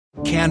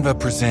Canva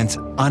presents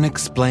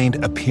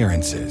Unexplained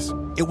Appearances.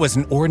 It was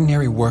an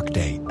ordinary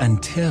workday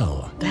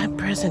until... That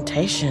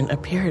presentation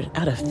appeared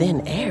out of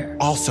thin air.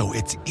 Also,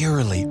 it's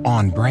eerily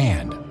on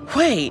brand.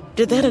 Wait,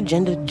 did that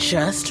agenda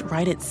just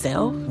write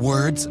itself?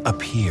 Words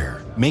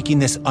appear, making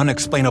this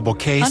unexplainable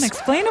case...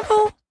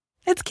 Unexplainable?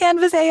 It's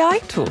Canva's AI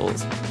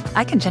tools.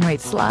 I can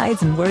generate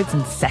slides and words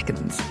in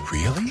seconds.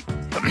 Really?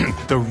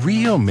 The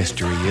real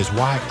mystery is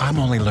why I'm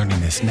only learning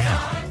this now.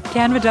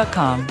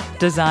 Canva.com,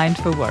 designed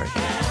for work.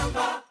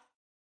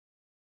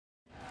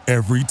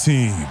 Every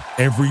team,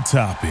 every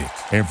topic,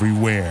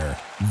 everywhere.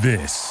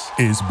 This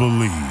is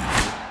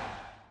Believe.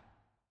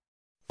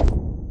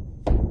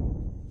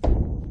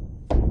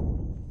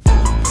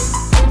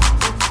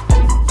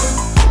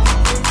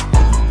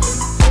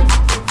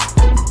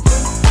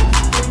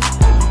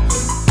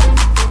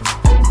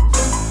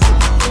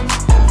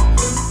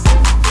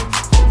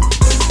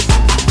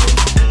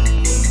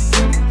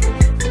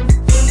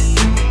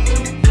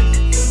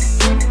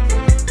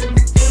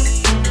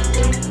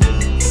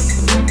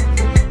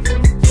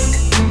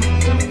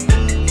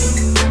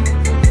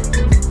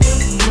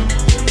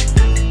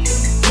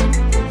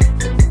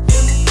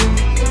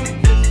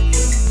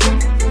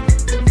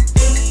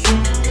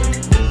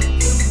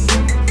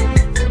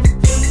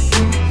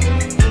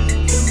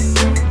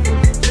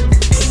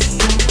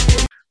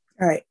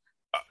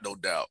 No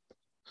doubt.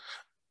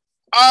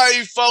 All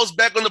right, folks,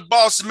 back on the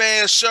Boss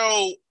Man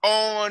Show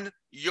on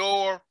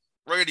your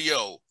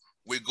radio.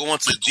 We're going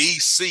to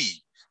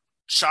DC,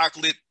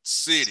 Chocolate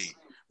City.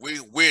 We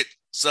with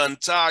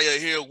Santaya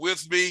here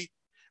with me.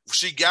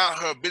 She got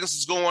her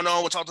businesses going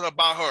on. We're talking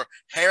about her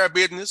hair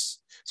business.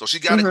 So she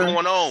got it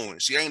going on.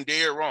 She ain't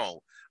dead wrong.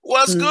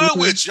 What's good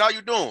with you? How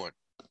you doing?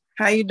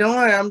 How you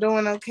doing? I'm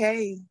doing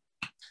okay.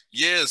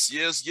 Yes.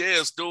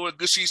 Doing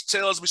good. She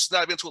tells me she's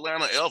not been to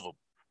Atlanta ever.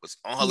 It's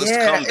on her list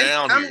to come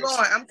down here.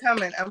 I'm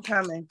coming.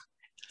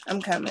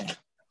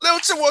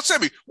 Tell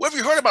me, what have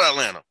you heard about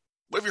Atlanta?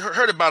 What have you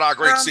heard about our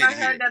great city I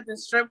heard that the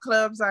strip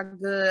clubs are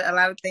good. A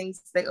lot of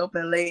things stay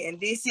open late. In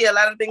DC, a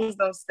lot of things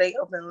don't stay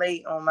open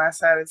late on my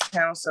side of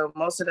town. So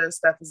most of the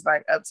stuff is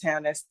like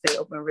uptown that stay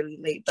open really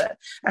late. But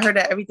I heard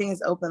that everything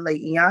is open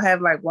late. And y'all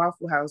have like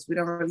Waffle House. We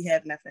don't really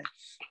have nothing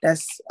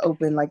that's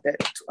open like that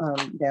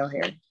down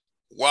here.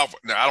 Waffle?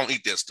 No, I don't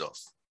eat that stuff.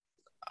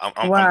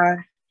 Why?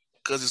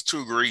 Because it's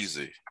too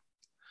greasy.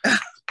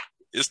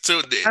 It's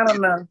too. I don't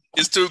know.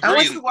 It's too greasy. I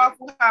went to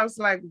Waffle House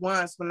like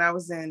once when I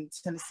was in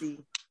Tennessee.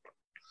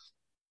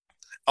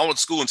 I went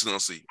to school in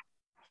Tennessee.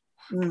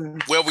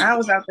 I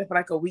was out there for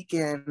like a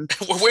weekend.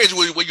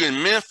 Were you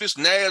in Memphis,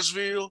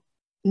 Nashville?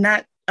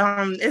 Not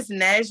it's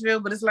Nashville,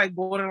 but it's like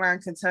borderline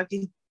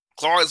Kentucky.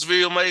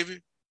 Clarksville,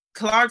 maybe.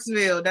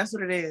 Clarksville, that's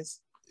what it is.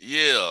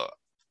 Yeah,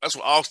 that's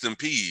what Austin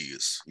P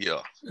is.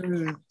 Yeah,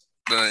 and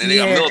they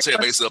got military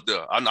base up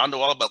there. I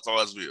know all about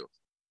Clarksville.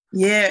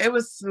 Yeah, it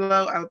was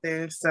slow out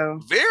there. So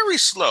very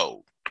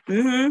slow.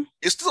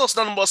 It's still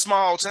nothing but a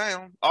small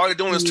town. All they're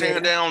doing is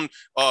tearing down,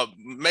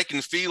 making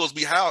fields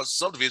be houses,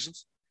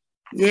 subdivisions.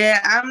 Yeah,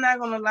 I'm not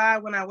gonna lie.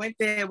 When I went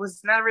there, it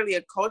was not really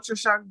a culture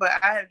shock, but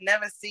I have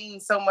never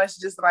seen so much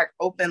just like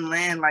open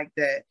land like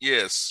that.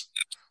 Yes,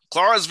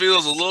 Clarksville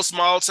is a little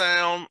small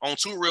town on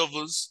two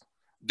rivers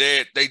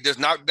that they just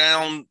knocked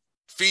down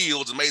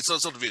fields and made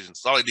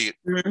subdivisions. That's all they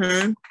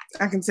did.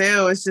 I can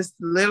tell it's just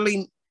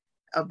literally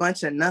a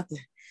bunch of nothing.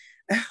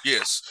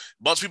 Yes,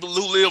 a bunch of people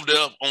who live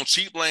there on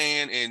cheap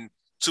land and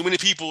too many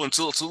people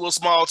into a little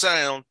small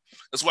town.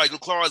 That's why you go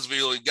to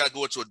Clarksville. You got to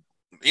go to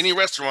any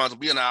restaurant to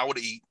be an hour to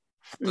eat.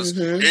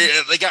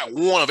 They got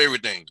one of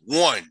everything.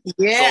 One.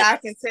 Yeah, I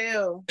can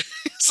tell.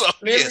 So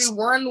literally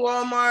one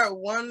Walmart,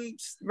 one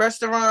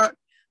restaurant,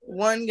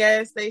 one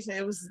gas station.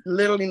 It was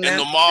literally nothing.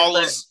 And the mall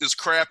is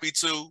crappy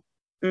too.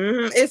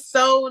 It's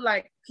so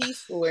like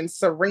peaceful and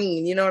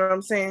serene. You know what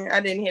I'm saying? I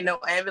didn't hear no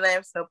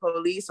ambulance, no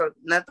police, or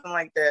nothing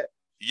like that.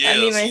 Yes. I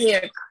didn't even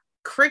hear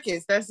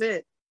crickets. That's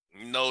it.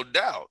 No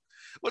doubt.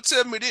 Well,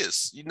 tell me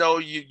this. You know,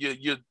 you're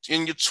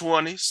in your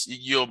 20s.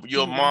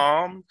 You're a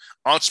mom,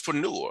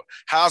 entrepreneur.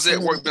 How's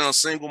that work being a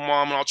single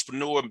mom and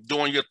entrepreneur,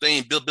 doing your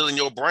thing, building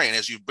your brand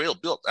as you've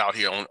built out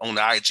here on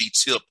the IG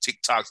tip,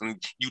 TikToks,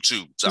 and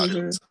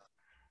YouTube?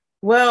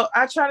 Well,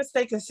 I try to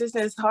stay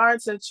consistent. It's hard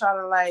to try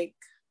to like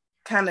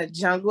kind of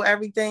jungle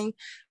everything.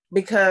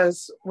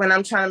 Because when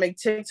I'm trying to make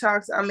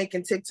TikToks, I'm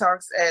making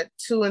TikToks at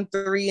 2 and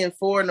 3 and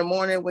 4 in the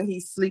morning when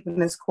he's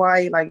sleeping. It's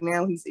quiet. Like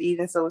now he's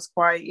eating, so it's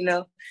quiet. You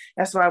know,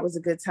 that's why it was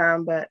a good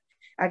time. But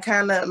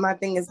my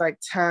thing is like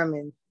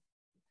timing.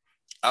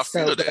 I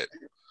feel that.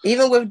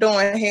 Even with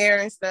doing hair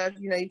and stuff,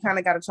 you know, you kind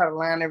of got to try to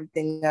line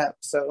everything up.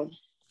 So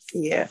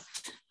yeah,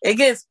 it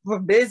gets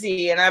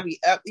busy, and I be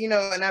up, you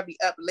know, and I be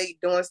up late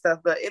doing stuff,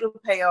 but it'll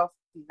pay off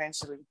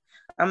eventually.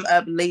 I'm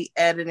up late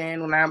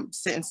editing when I'm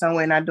sitting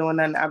somewhere not doing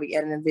nothing. I'll be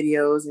editing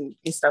videos and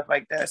stuff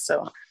like that.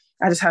 So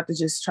I just have to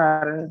just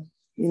try to,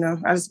 you know,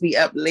 I just be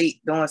up late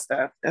doing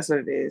stuff. That's what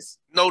it is.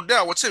 No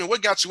doubt. Well, tell me,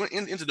 what got you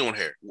into doing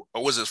hair?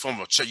 Or was it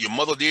from your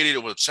mother did it?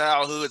 Or was it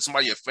childhood,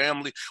 somebody in your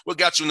family? What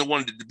got you into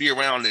wanting to be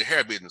around the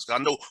hair business? I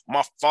know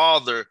my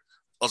father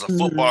was a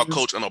football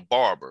coach and a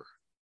barber.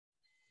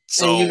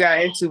 So and you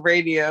got into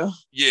radio.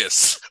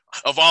 yes,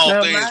 of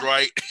all things,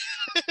 right?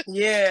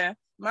 Yeah.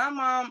 My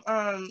mom,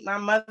 my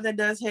mother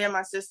does hair,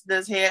 my sister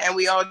does hair, and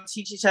we all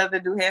teach each other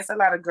to do hair. It's a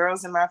lot of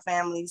girls in my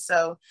family.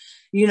 So,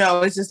 you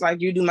know, it's just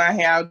like you do my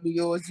hair, I'll do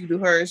yours, you do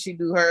hers, she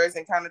do hers,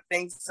 and kind of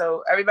things.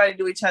 So everybody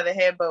do each other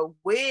hair, but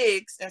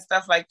wigs and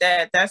stuff like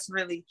that, that's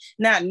really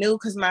not new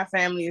because my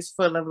family is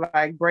full of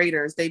like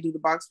braiders. They do the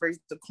box braids,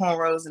 the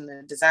cornrows, and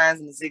the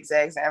designs and the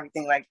zigzags and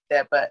everything like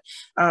that. But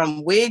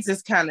wigs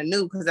is kind of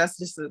new because that's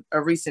just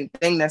a recent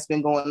thing that's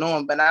been going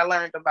on. But I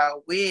learned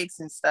about wigs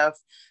and stuff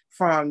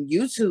from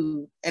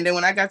YouTube. And then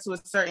when I got to a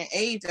certain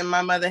age and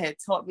my mother had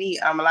taught me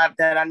a lot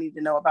that I need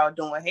to know about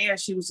doing hair,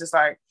 she was just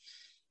like,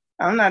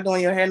 I'm not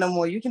doing your hair no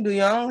more. You can do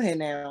your own hair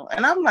now.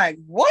 And I'm like,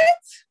 what?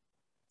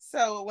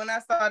 So when I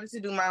started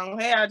to do my own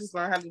hair, I just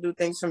learned how to do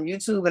things from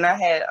YouTube. And I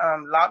had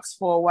locks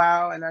for a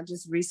while. And I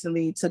just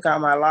recently took out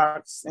my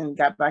locks and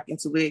got back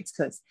into wigs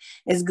because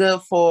it's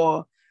good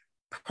for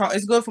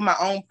my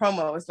own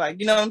promo. It's like,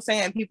 you know what I'm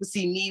saying? People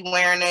see me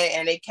wearing it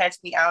and they catch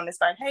me out and it's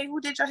like, hey, who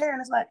did your hair?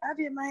 And it's like, I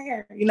did my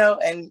hair, you know?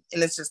 And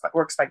it's just like,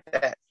 works like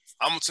that.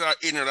 I'm going to tell how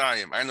ignorant I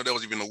am. I didn't know that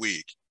was even a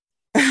wig.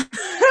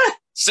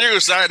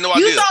 Seriously, I had no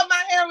idea. You thought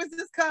my hair was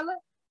this color?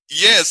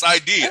 Yes, I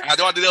did. I had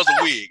no idea that was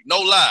a wig. No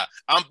lie.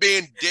 I'm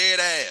being dead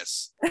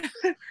ass.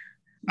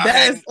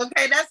 That's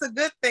a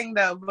good thing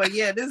though. But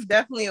yeah, this is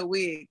definitely a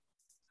wig.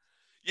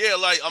 Yeah,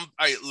 like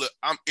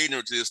I'm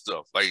ignorant to this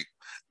stuff. Like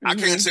I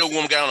can't tell when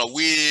I'm got on a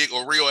wig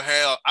or real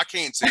hair. I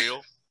can't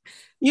tell.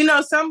 You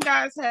know, some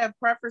guys have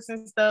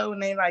preferences though,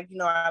 and they like, you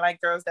know, I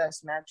like girls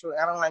that's natural.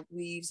 I don't like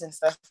weaves and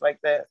stuff like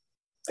that.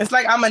 It's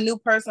like I'm a new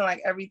person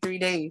like every 3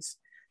 days.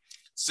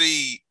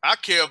 See, I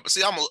care.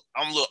 See, I'm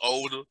a little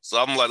older,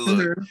 so I'm like,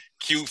 look,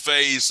 cute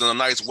face and a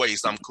nice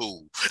waist. I'm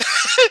cool.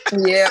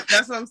 Yeah,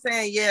 that's what I'm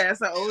saying. Yeah,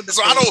 it's an older.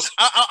 So face.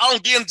 I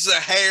don't get into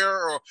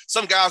hair or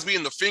some guys be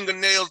in the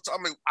fingernails.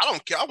 I mean, I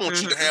don't care. I want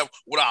you to have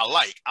what I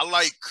like. I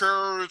like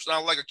curves and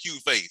I like a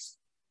cute face.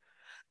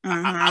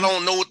 I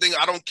don't know anything.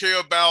 I don't care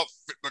about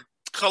the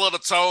color of the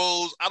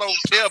toes. I don't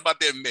care about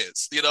that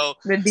mess, you know.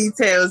 The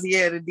details,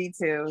 yeah, the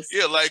details.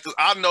 Yeah, like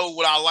I know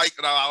what I like,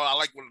 and I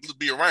like when to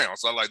be around.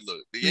 So I like, look,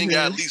 you ain't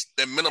got at least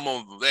that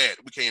minimum of that.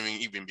 We can't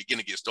even begin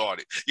to get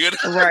started. You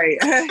know? Right.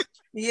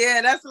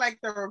 Yeah, that's like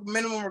the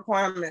minimum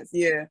requirements.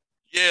 Yeah.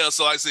 Yeah.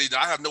 So I say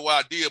I have no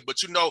idea,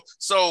 but you know,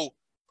 so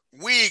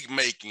wig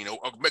making, or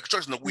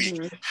construction of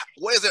wig,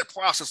 what is that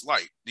process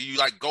like? Do you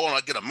like go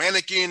and get a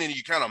mannequin and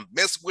you kind of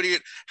mess with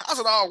it? How's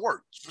it all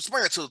work?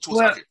 Explain it to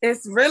well,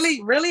 it's really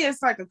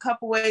it's like a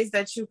couple ways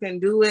that you can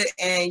do it,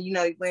 and you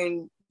know,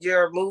 when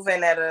you're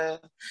moving at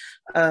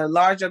a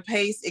larger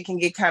pace, it can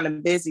get kind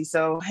of busy.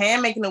 So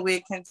hand making a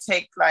wig can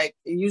take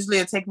usually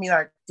it'll take me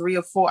like 3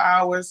 or 4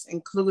 hours,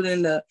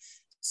 including the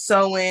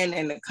sewing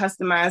and the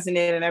customizing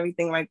it and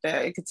everything like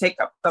that. It could take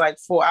up to like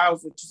 4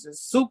 hours, which is a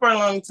super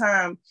long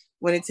time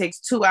when it takes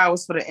 2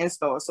 hours for the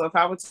install. So if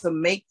I were to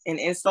make and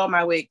install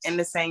my wig in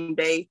the same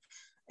day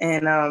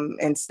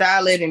and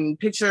style it and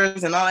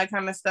pictures and all that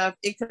kind of stuff,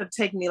 it could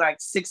take me like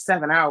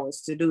 6-7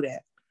 hours to do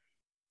that.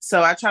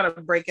 So I try to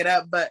break it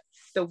up, but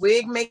the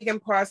wig making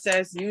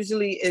process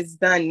usually is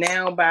done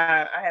now by,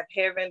 I have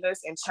hair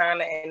vendors in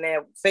China and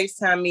they'll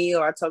FaceTime me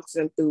or I talk to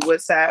them through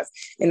WhatsApp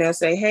and they'll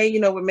say, hey, you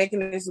know, we're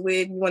making this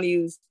wig. You want to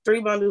use 3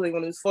 bundles, you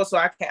want to use 4, so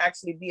I can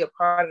actually be a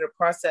part of the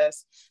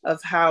process of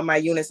how my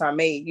units are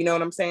made. You know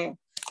what I'm saying?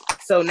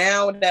 So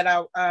now that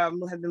I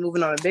have been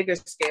moving on a bigger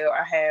scale,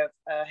 I have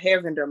a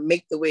hair vendor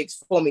make the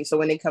wigs for me. So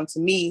when they come to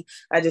me,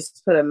 I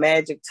just put a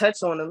magic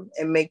touch on them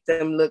and make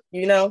them look,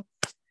 you know,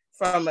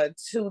 from a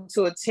 2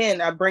 to a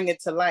 10, I bring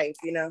it to life,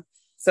 you know,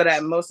 so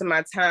that most of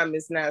my time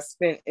is not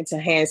spent into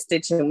hand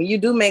stitching. When you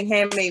do make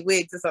handmade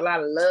wigs, it's a lot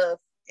of love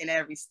in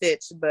every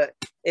stitch, but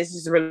it's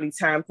just really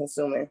time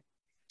consuming.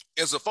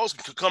 And so folks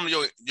can come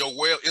to your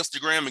web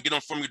Instagram and get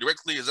them from you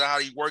directly. Is that how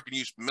you work and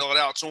you mail it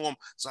out to them?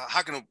 So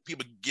how can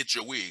people get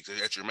your wigs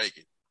that you're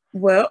making?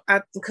 Well,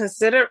 I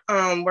consider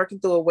working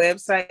through a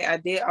website. I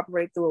did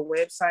operate through a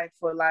website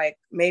for like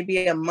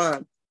maybe a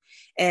month.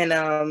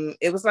 And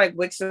it was like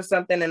Wix or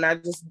something, and I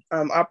just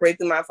operate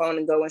through my phone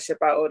and go and ship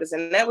out orders,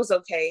 and that was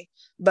okay.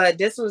 But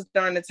this was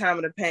during the time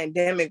of the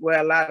pandemic where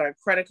a lot of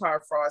credit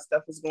card fraud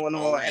stuff was going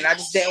on, and I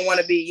just didn't want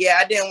to be,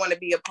 I didn't want to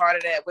be a part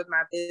of that with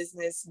my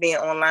business being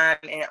online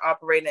and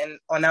operating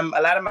on. A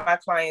lot of my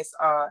clients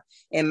are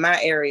in my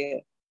area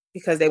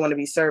because they want to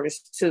be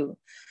serviced too.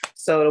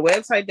 So the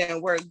website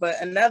didn't work.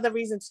 But another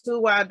reason too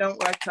why I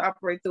don't like to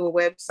operate through a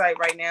website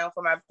right now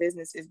for my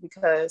business is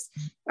because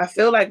I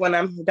feel like when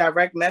I'm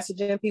direct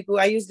messaging people,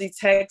 I usually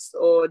text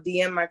or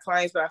DM my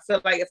clients, but I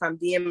feel like if I'm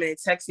DMing and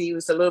texting you,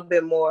 it's a little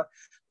bit more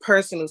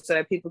personal so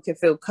that people can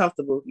feel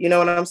comfortable. You know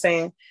what I'm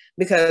saying?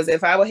 Because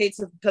if I would hate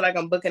to feel like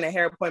I'm booking a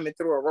hair appointment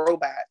through a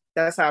robot,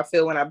 that's how I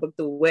feel when I book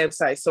through a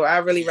website. So I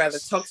really rather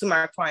talk to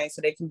my clients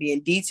so they can be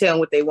in detail on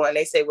what they want. And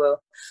they say, well,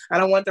 I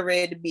don't want the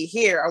red to be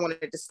here. I want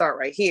it to start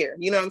right here.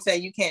 You know what I'm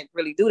saying? You can't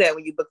really do that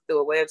when you book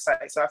through a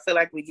website. So I feel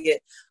like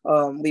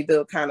we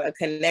build kind of a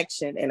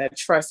connection and a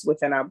trust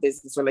within our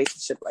business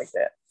relationship like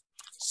that.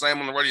 same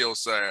on the radio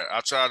side.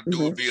 I try to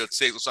do it via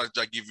text. So I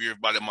try to give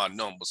everybody my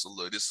number. So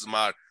look, this is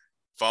my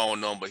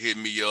phone number. Hit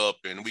me up,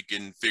 and we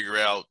can figure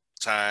out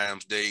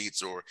times,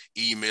 dates, or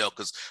email.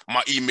 Because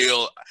my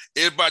email,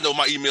 everybody know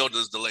my email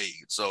is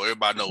delayed. So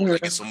everybody knows I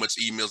get so much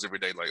emails every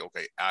day. Like,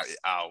 okay,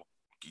 I'll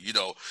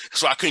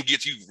so I couldn't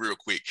get you real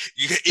quick.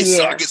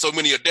 So I get so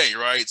many a day,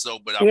 right? So,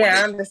 but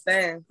I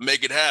understand.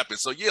 Make it happen.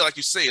 So yeah, like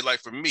you say, like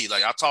for me,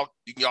 like I talk,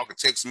 y'all can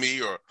text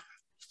me or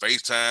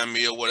FaceTime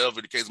me or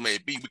whatever the case may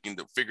be. We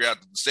can figure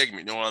out the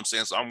segment. You know what I'm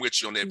saying? So I'm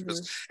with you on that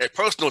because a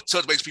personal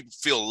touch makes people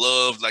feel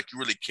loved, like you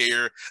really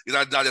care.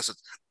 It's not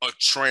just a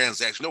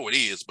transaction. No, it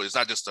is, but it's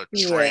not just a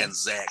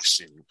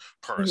transaction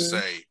per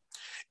se.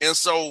 And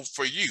so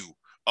for you,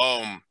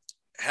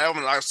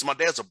 having so my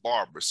dad's a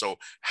barber. So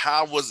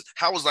how was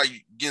like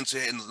getting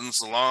to in the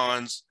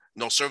salons,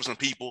 servicing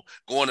people,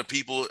 going to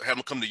people, having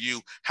them come to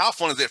you? How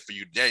fun is that for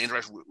you? That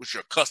interaction with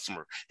your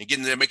customer and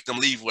getting there, making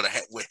them leave with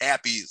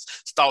happy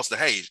thoughts to,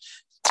 hey,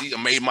 see,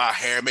 I made my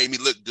hair, made me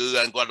look good.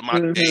 I can go to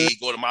my day,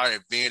 go to my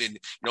event, and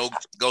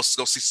go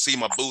see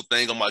my boo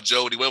thing on my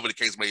Jody, whatever the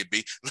case may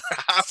be.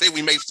 I say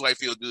we make somebody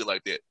feel good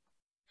like that.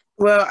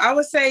 Well, I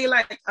would say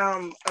like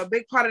a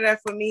big part of that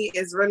for me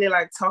is really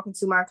like talking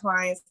to my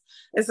clients.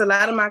 It's a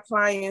lot of my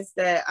clients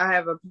that I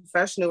have a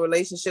professional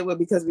relationship with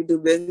because we do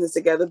business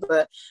together.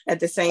 But at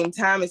the same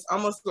time, it's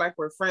almost like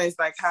we're friends,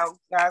 like how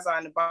guys are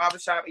in the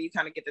barbershop and you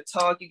kind of get to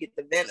talk, you get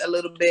to vent a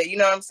little bit. You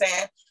know what I'm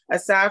saying?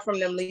 Aside from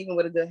them leaving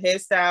with a good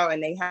hairstyle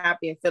and they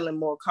happy and feeling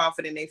more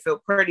confident, they feel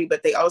pretty,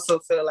 but they also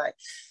feel like,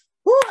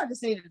 I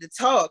just needed to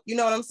talk. You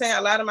know what I'm saying?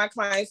 A lot of my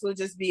clients will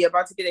just be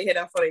about to get a hair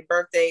done for their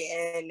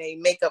birthday and they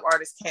makeup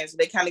artist cancel.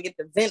 They kind of get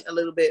to vent a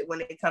little bit when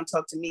they come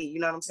talk to me. You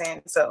know what I'm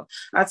saying? So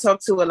I talk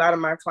to a lot of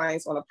my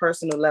clients on a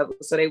personal level.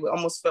 So they would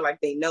almost feel like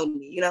they know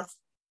me,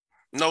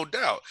 No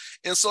doubt.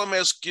 And so let me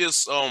ask you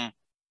this,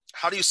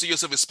 how do you see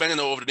yourself expanding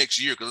over the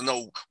next year? Because I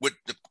know with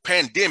the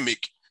pandemic,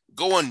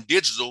 going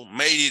digital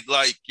made it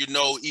like,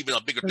 even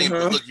a bigger thing.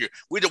 But look here,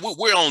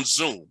 we're on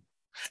Zoom.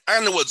 I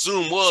didn't know what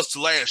Zoom was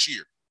till last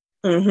year.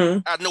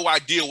 I had no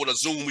idea what a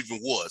Zoom even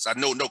was. I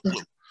know no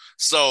clue.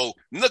 So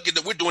look at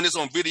that. We're doing this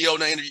on video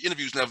now,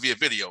 interviews now via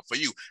video for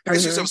you. I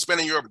see yourself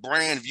expanding your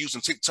brand views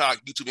on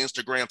TikTok, YouTube,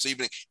 Instagram to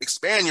even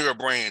expand your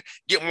brand,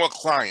 get more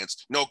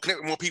clients,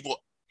 connect with more people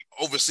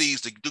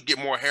overseas to get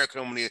more hair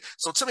coming in.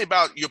 So tell me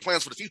about your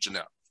plans for the future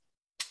now.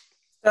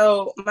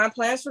 So my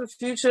plans for the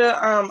future,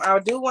 I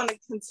do want to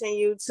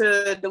continue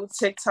to do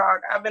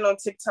TikTok. I've been on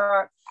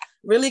TikTok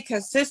really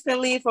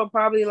consistently for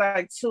probably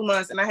like 2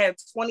 months, and I have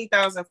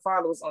 20,000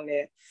 followers on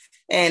there,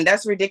 and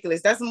that's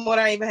ridiculous. That's more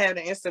than I even have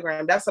on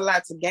Instagram. That's a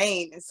lot to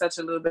gain in such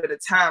a little bit of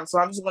time. So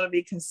I'm just going to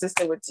be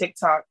consistent with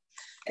TikTok,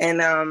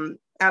 and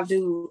I'll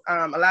do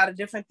a lot of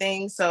different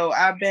things. So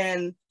I've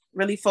been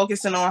really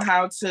focusing on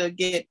how to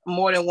get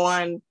more than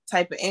one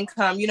type of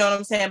income. You know what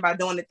I'm saying? By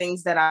doing the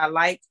things that I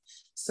like.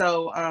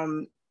 So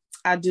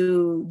I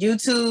do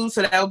YouTube,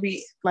 so that would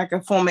be like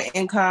a form of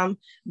income,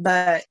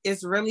 but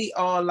it's really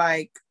all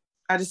like,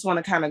 I just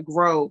want to kind of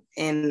grow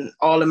in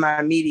all of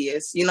my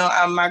medias.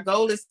 My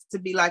goal is to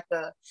be like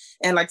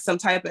some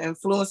type of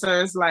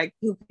influencers, like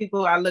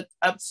people I look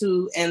up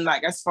to, and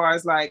like as far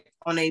as like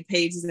on their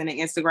pages and their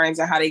Instagrams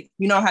and how they,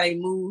 how they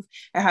move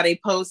and how they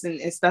post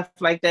and stuff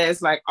like that.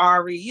 It's like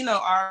Ari,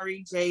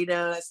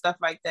 Jada and stuff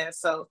like that.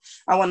 So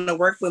I want to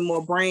work with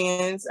more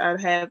brands.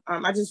 I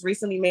just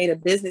recently made a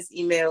business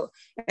email,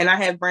 and I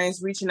have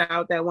brands reaching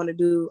out that want to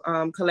do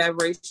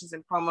collaborations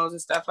and promos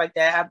and stuff like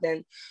that. I've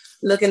been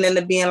looking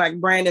into being like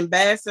brand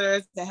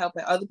ambassadors and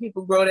helping other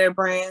people grow their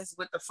brands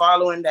with the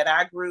following that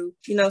I grew,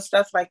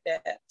 stuff like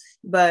that.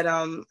 But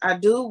I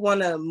do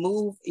want to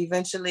move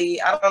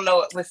eventually. I don't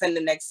know within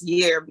the next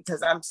year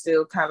because I'm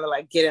still kind of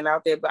like getting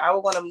out there, but I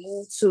would want to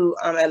move to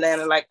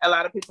Atlanta. Like a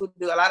lot of people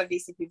do, a lot of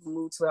DC people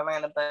move to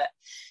Atlanta, but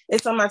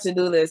it's on my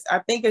to-do list. I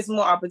think it's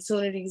more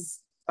opportunities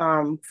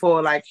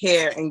for like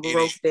hair and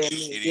growth there.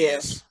 Yeah.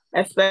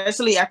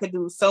 Especially I could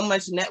do so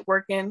much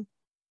networking.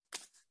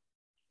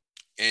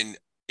 And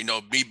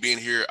me being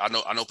here, I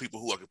know people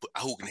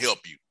who can help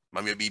you.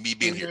 I mean, me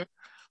being here.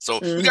 So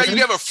you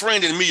have a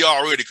friend in me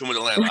already coming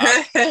to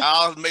Atlanta.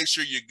 I'll make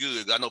sure you're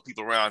good. I know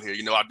people around here.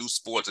 I do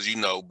sports, as you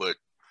know, but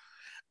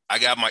I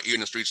got my ear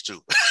in the streets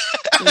too.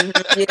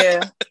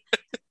 Yeah.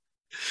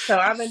 So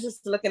I've been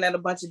just looking at a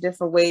bunch of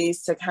different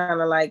ways to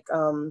kind of like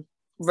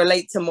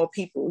relate to more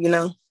people,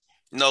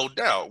 No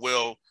doubt.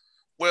 Well,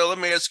 let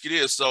me ask you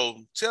this. So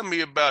tell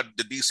me about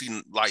the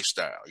DC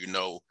lifestyle.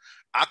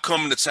 I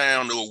come into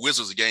town to a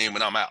Wizards game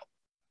and I'm out.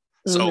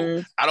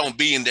 So I don't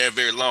be in there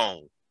very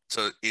long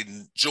to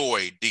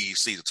enjoy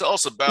DC. So tell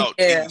us about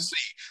DC.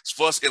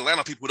 For us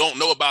Atlanta people who don't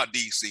know about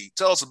DC,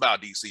 tell us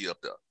about DC up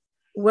there.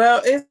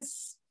 Well, it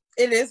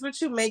is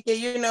what you make it.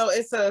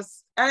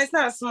 It's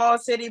not a small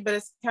city, but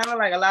it's kind of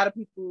like a lot of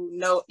people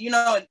know,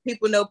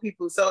 people know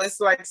people. So it's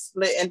like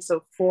split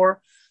into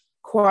 4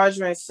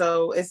 quadrants.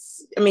 So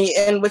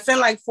and within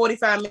like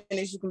 45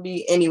 minutes, you can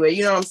be anywhere.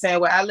 You know what I'm saying?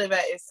 Where I live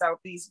at is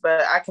Southeast,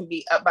 but I can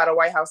be up by the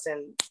White House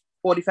in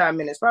 45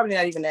 minutes, probably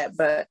not even that,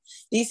 but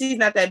DC is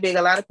not that big.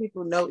 A lot of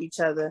people know each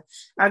other.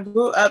 I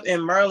grew up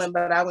in Maryland,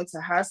 but I went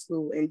to high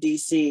school in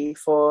DC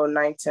for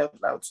 9th, 10th,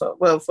 11th, 12th.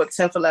 Well, for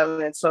 10th,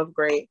 11th, and 12th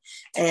grade.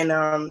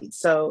 And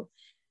so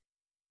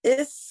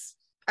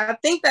I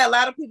think that a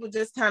lot of people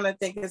just kind of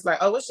think it's like,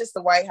 oh, it's just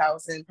the White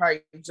House and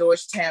probably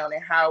Georgetown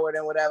and Howard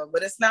and whatever,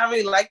 but it's not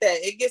really like that.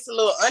 It gets a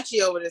little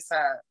unchy over this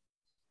side.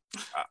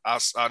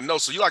 I know.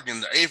 So you like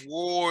in the 8th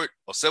Ward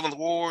or 7th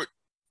Ward?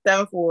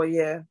 7th Ward,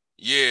 yeah.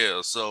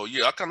 Yeah. So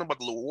yeah, I kind of know about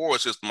the little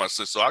ward system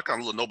myself. So I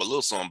kind of know about a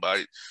little something about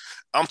it.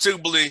 I'm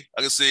typically,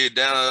 like I said,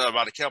 down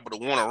by the Capital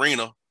One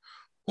Arena,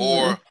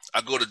 or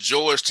I go to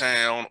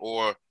Georgetown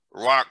or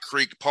Rock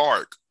Creek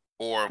Park,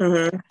 or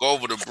go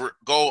over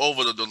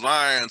the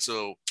line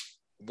to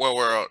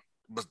where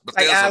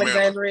like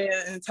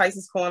Alexandria and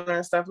Tyson's Corner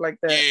and stuff like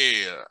that.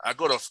 Yeah, I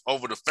go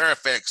over to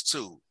Fairfax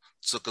too.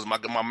 So, because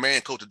my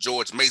man coach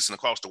George Mason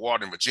across the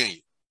water in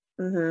Virginia.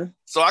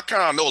 So I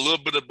kind of know a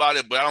little bit about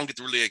it, but I don't get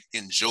to really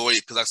enjoy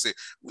it because I said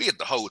we at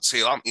the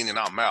hotel. I'm in and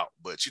I'm out,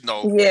 but you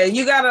know. Yeah,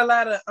 you got a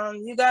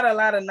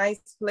lot of nice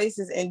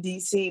places in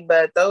DC,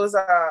 but those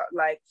are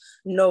like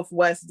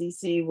Northwest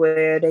DC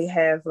where they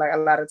have like a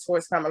lot of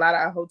tourists come. A lot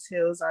of our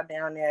hotels are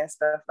down there and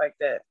stuff like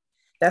that.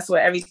 That's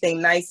where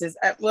everything nice is.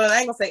 Well, I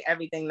ain't gonna say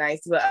everything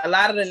nice, but a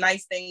lot of the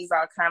nice things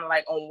are kind of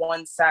like on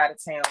one side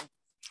of town.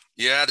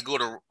 Yeah, I had to go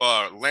to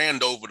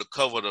Landover to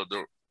cover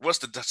the what's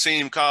the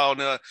team called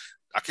now?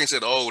 I can't say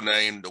the old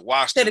name. The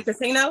Washington. To the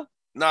casino?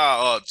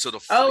 Nah, to the.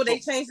 Oh, they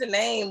changed the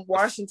name.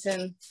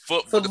 Washington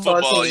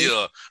football team.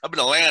 Yeah, I've been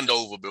to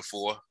Landover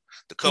before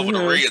to cover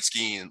the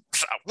Redskins.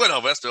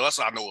 Whatever. That's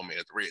how I know them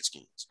as the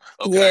Redskins.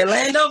 Okay. Yeah,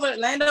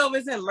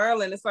 Landover's in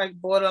Maryland. It's like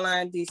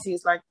borderline DC.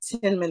 It's like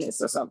 10 minutes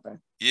or something.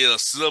 Yeah,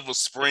 Silver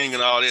Spring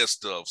and all that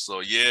stuff.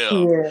 So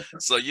yeah.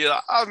 So yeah,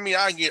 I mean,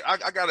 I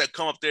gotta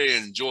come up there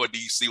and enjoy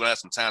DC when I have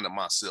some time to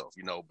myself,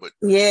 you know. But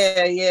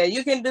yeah,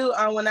 you can do.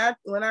 When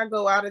I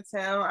go out of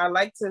town, I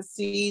like to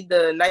see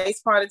the nice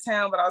part of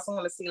town, but I also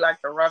want to see like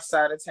the rough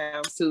side of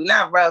town too.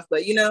 Not rough,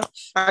 but you know,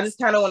 I just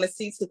kind of want to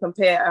see to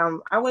compare.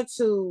 I went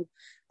to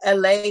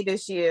LA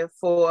this year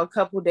for a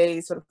couple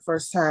days for the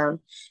first time,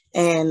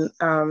 and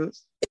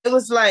it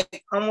was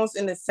like almost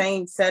in the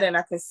same setting.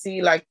 I could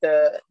see like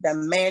the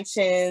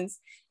mansions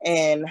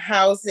and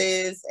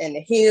houses and the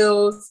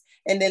hills,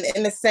 and then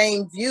in the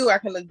same view I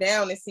can look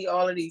down and see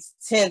all of these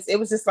tents. It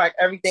was just like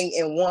everything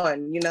in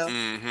one, you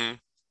know.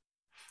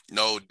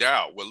 No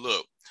doubt. Well,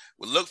 look,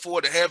 we look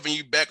forward to having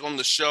you back on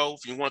the show.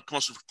 If you want to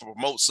come to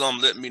promote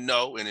something, let me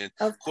know. And then,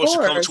 of course, you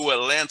come to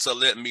Atlanta,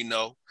 let me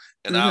know.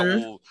 And I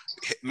will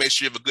make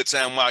sure you have a good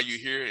time while you're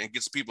here and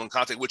get some people in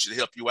contact with you to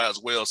help you out as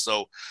well.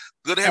 So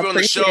good to have you on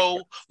the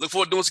show. Look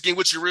forward to doing this again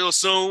with you real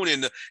soon.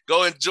 And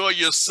go enjoy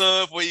your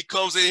son before he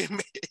comes in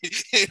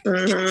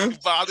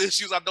and father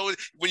issues. I know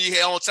when you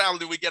head on time,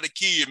 we got a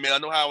kid, man. I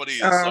know how it is.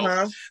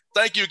 So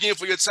thank you again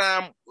for your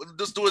time.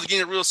 Let's do it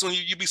again real soon.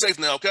 You be safe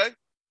now, okay?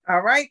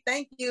 All right.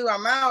 Thank you.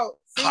 I'm out.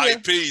 See All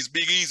right, peace.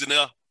 Big easy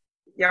now.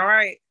 Yeah, all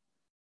right.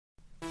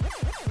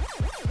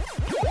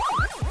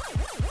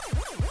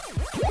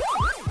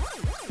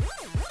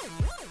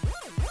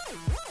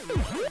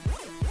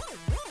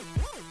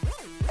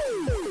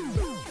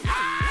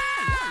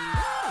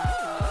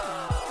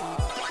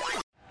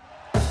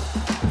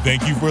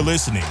 Thank you for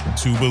listening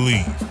to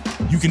Believe.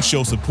 You can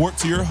show support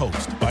to your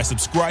host by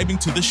subscribing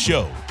to the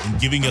show and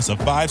giving us a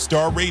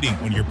 5-star rating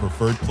on your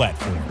preferred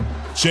platform.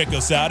 Check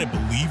us out at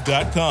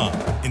Believe.com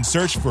and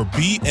search for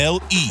BLEAV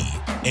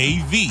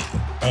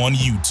on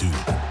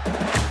YouTube.